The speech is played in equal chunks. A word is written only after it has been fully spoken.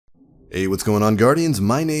Hey, what's going on, Guardians?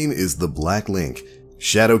 My name is the Black Link.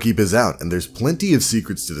 Shadowkeep is out, and there's plenty of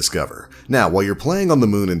secrets to discover. Now, while you're playing on the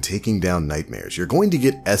moon and taking down nightmares, you're going to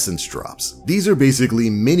get essence drops. These are basically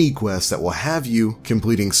mini quests that will have you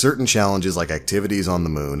completing certain challenges like activities on the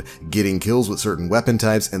moon, getting kills with certain weapon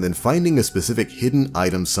types, and then finding a specific hidden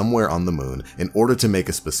item somewhere on the moon in order to make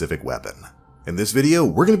a specific weapon. In this video,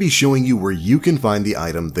 we're going to be showing you where you can find the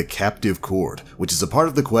item, the Captive Cord, which is a part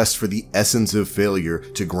of the quest for the Essence of Failure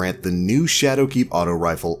to grant the new Shadowkeep auto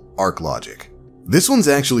rifle, Arc Logic. This one's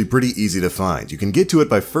actually pretty easy to find. You can get to it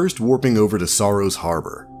by first warping over to Sorrow's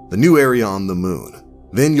Harbor, the new area on the moon.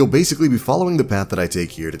 Then you'll basically be following the path that I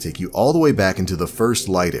take here to take you all the way back into the first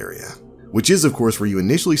light area, which is of course where you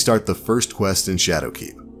initially start the first quest in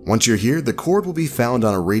Shadowkeep. Once you're here, the cord will be found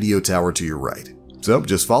on a radio tower to your right. So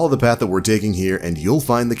just follow the path that we're taking here and you'll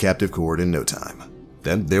find the Captive Cord in no time.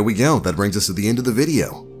 Then there we go, that brings us to the end of the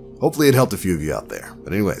video. Hopefully it helped a few of you out there.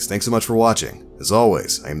 But anyways, thanks so much for watching. As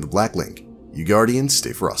always, I am the Black Link. You Guardians,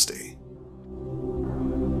 stay frosty.